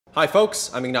Hi folks,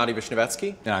 I'm Ignatiy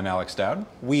Vishnevetsky. And I'm Alex Dowd.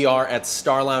 We are at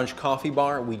Star Lounge Coffee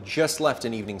Bar. We just left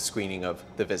an evening screening of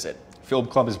The Visit. Film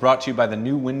Club is brought to you by the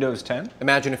new Windows 10.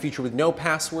 Imagine a future with no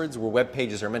passwords where web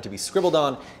pages are meant to be scribbled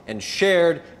on and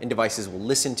shared, and devices will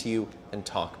listen to you and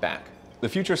talk back. The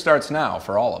future starts now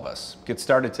for all of us. Get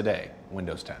started today,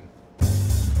 Windows 10.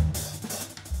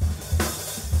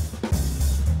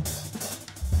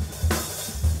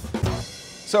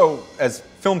 So, as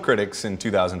film critics in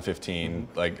 2015,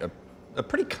 like a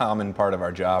pretty common part of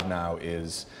our job now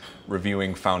is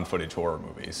reviewing found footage horror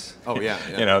movies. Oh yeah,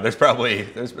 yeah. You know, there's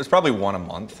probably one a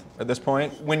month at this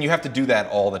point. When you have to do that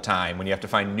all the time, when you have to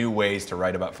find new ways to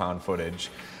write about found footage,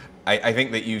 I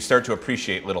think that you start to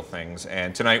appreciate little things.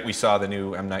 And tonight we saw the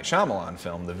new M. Night Shyamalan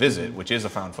film, The Visit, which is a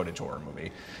found footage horror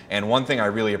movie. And one thing I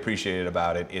really appreciated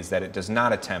about it is that it does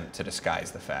not attempt to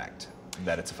disguise the fact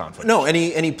that it's a found footage. No, and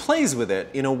he plays with it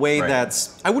in a way Right.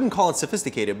 that's, I wouldn't call it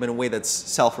sophisticated, but in a way that's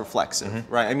self-reflexive,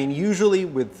 right? I mean, usually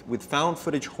with found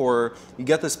footage horror, you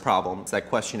get this problem. It's that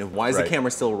question of why is the Right.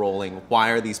 camera still rolling? Why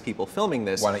are these people filming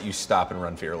this? Why don't you stop and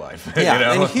run for your life? Yeah, You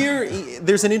know? and here,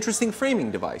 there's an interesting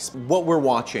framing device. What we're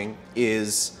watching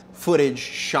is footage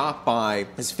shot by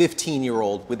his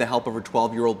 15-year-old with the help of her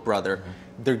 12-year-old brother.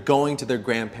 They're going to their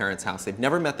grandparents' house. They've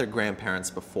never met their grandparents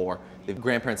before. The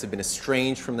grandparents have been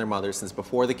estranged from their mother since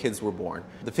before the kids were born.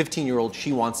 The 15-year-old,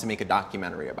 she wants to make a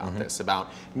documentary about this,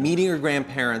 about meeting her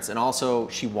grandparents, and also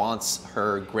she wants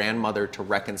her grandmother to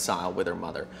reconcile with her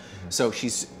mother. So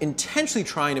she's intentionally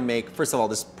trying to make, first of all,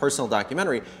 this personal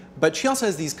documentary, but she also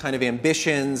has these kind of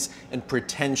ambitions and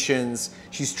pretensions.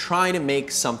 She's trying to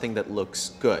make something that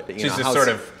looks good. You She's know, this how sort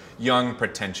of young,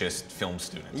 pretentious film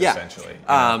student, Yeah. essentially.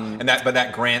 You know? But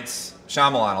that grants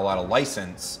Shyamalan a lot of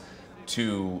license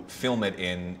to film it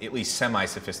in at least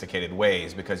semi-sophisticated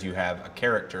ways, because you have a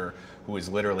character who is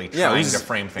literally trying to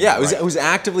frame things. Yeah, right. it was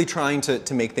actively trying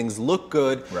to make things look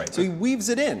good. Right. So he weaves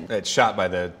it in. It's shot by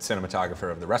the cinematographer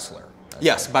of The Wrestler.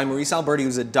 Yes, by Maurice Alberti,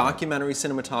 who's a documentary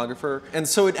cinematographer. And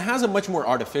so it has a much more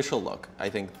artificial look, I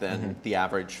think, than the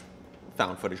average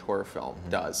found footage horror film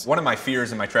does. One of my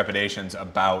fears and my trepidations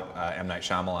about M. Night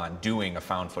Shyamalan doing a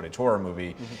found footage horror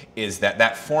movie is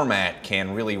that format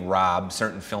can really rob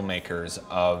certain filmmakers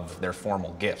of their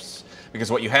formal gifts. Because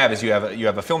what you have is you have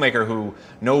a filmmaker who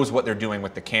knows what they're doing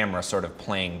with the camera, sort of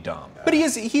playing dumb. But he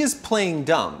is playing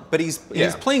dumb, but he's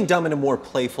playing dumb in a more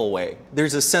playful way.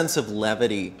 There's a sense of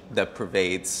levity that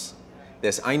pervades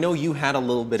this. I know you had a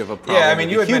little bit of a problem. Yeah, I mean,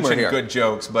 with you had the humor mentioned here. good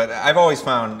jokes, but I've always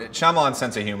found Shyamalan's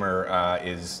sense of humor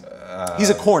is...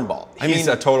 He's a cornball. He's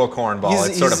a total cornball.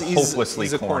 It's sort of hopelessly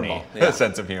he's a corny, cornball, yeah.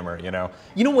 sense of humor, you know?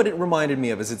 You know what it reminded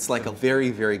me of is it's like a very,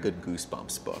 very good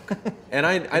Goosebumps book. And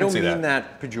I don't see mean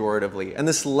that pejoratively. And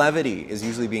this levity is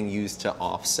usually being used to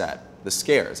offset the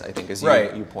scares, I think, as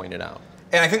you pointed out.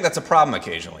 And I think that's a problem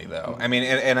occasionally, though. I mean,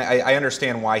 and I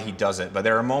understand why he does it, but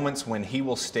there are moments when he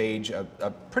will stage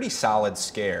a pretty solid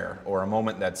scare or a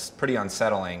moment that's pretty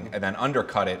unsettling and then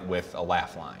undercut it with a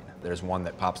laugh line. There's one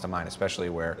that pops to mind, especially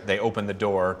where they open the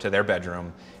door to their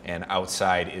bedroom and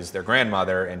outside is their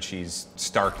grandmother and she's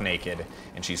stark naked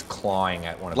and she's clawing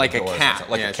at one of the doors. Like a cat.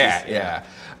 Like a cat,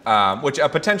 yeah. Which a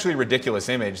potentially ridiculous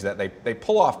image that they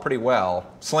pull off pretty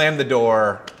well. Slam the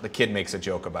door, the kid makes a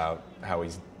joke about how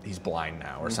he's blind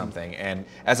now or something. And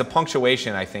as a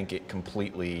punctuation, I think it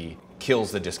completely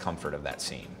kills the discomfort of that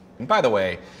scene. And by the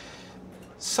way,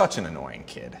 such an annoying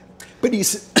kid. But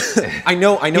he's, I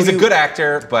know. He's a good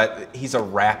actor, but he's a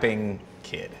rapping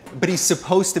kid. But he's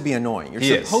supposed to be be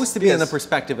He supposed to be in the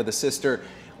perspective of the sister.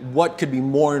 What could be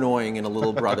more annoying in a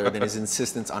little brother than his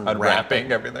insistence on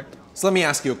rapping everything. So let me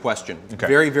ask you a question. Okay.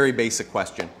 Very, very basic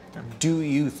question. Do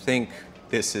you think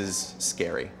this is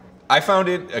scary? I found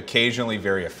it occasionally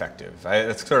very effective.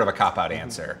 It's sort of a cop-out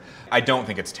answer. I don't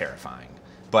think it's terrifying.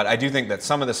 But I do think that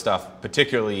some of the stuff,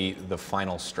 particularly the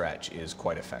final stretch, is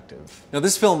quite effective. Now,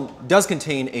 this film does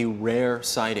contain a rare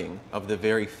sighting of the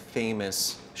very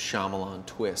famous Shyamalan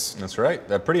twist. That's right.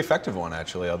 A pretty effective one,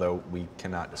 actually, although we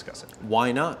cannot discuss it.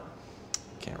 Why not?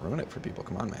 Can't ruin it for people.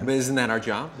 Come on, man. But isn't that our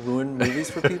job? Ruin movies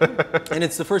for people? And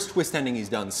it's the first twist ending he's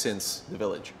done since The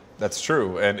Village. That's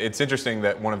true. And it's interesting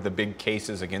that one of the big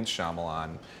cases against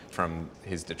Shyamalan from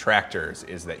his detractors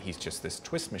is that he's just this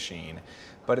twist machine.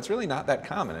 But it's really not that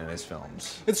common in his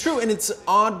films. It's true, and it's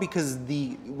odd because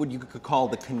what you could call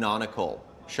the canonical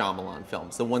Shyamalan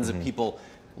films, the ones that people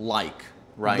like,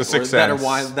 right? The Sixth Sense,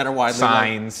 that are widely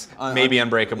Signs, maybe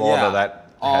Unbreakable, although that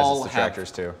has its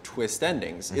detractors too. Twist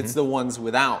endings. It's the ones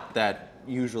without that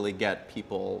usually get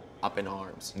people up in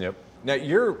arms. Yep. Now,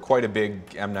 you're quite a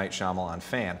big M. Night Shyamalan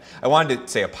fan. I wanted to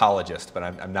say apologist, but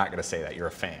I'm not going to say that. You're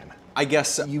a fan. I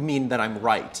guess you mean that I'm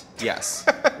right, yes,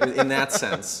 in that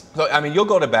sense. So, I mean, you'll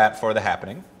go to bat for The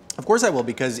Happening. Of course I will,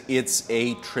 because it's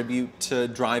a tribute to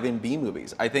drive-in B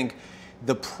movies. I think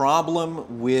the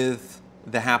problem with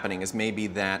The Happening is maybe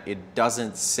that it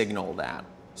doesn't signal that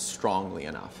strongly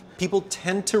enough. People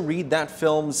tend to read that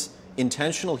film's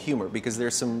intentional humor, because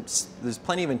there's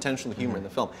plenty of intentional humor in the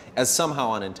film, as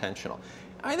somehow unintentional.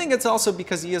 I think it's also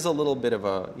because he is a little bit of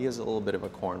a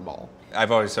cornball.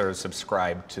 I've always sort of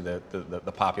subscribed to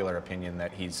the popular opinion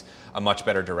that he's a much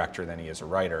better director than he is a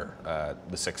writer,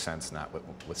 The Sixth Sense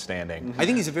notwithstanding. I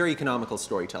think he's a very economical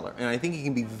storyteller, and I think he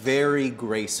can be very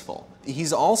graceful.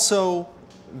 He's also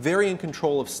very in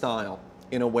control of style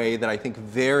in a way that I think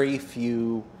very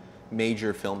few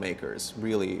major filmmakers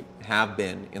really have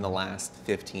been in the last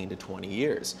 15 to 20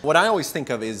 years. What I always think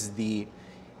of is the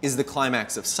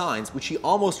climax of Signs, which he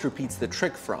almost repeats the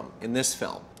trick from in this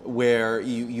film, where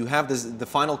you have the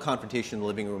final confrontation in the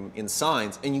living room in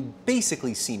Signs, and you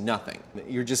basically see nothing.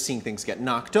 You're just seeing things get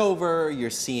knocked over, you're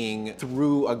seeing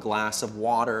through a glass of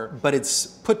water, but it's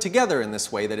put together in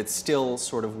this way that it still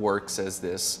sort of works as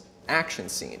this action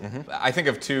scene. I think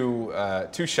of two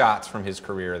shots from his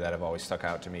career that have always stuck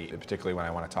out to me, particularly when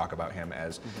I want to talk about him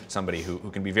as somebody who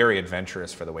can be very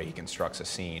adventurous for the way he constructs a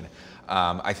scene.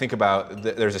 I think about,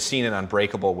 there's a scene in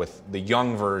Unbreakable with the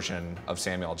young version of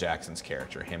Samuel L. Jackson's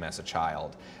character, him as a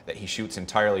child, that he shoots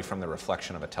entirely from the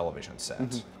reflection of a television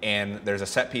set. And there's a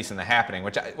set piece in The Happening,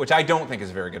 which I don't think is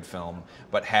a very good film,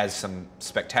 but has some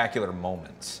spectacular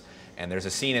moments. And there's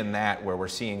a scene in that where we're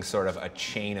seeing sort of a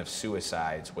chain of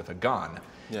suicides with a gun,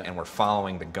 and we're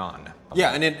following the gun.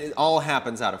 Yeah, and it all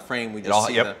happens out of frame. We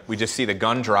just see the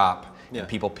gun drop and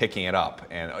people picking it up,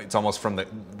 and it's almost from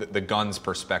the gun's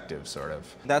perspective, sort of.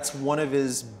 That's one of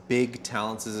his big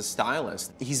talents as a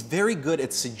stylist. He's very good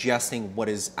at suggesting what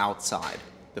is outside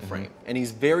the frame, and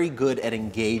he's very good at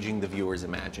engaging the viewer's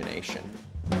imagination.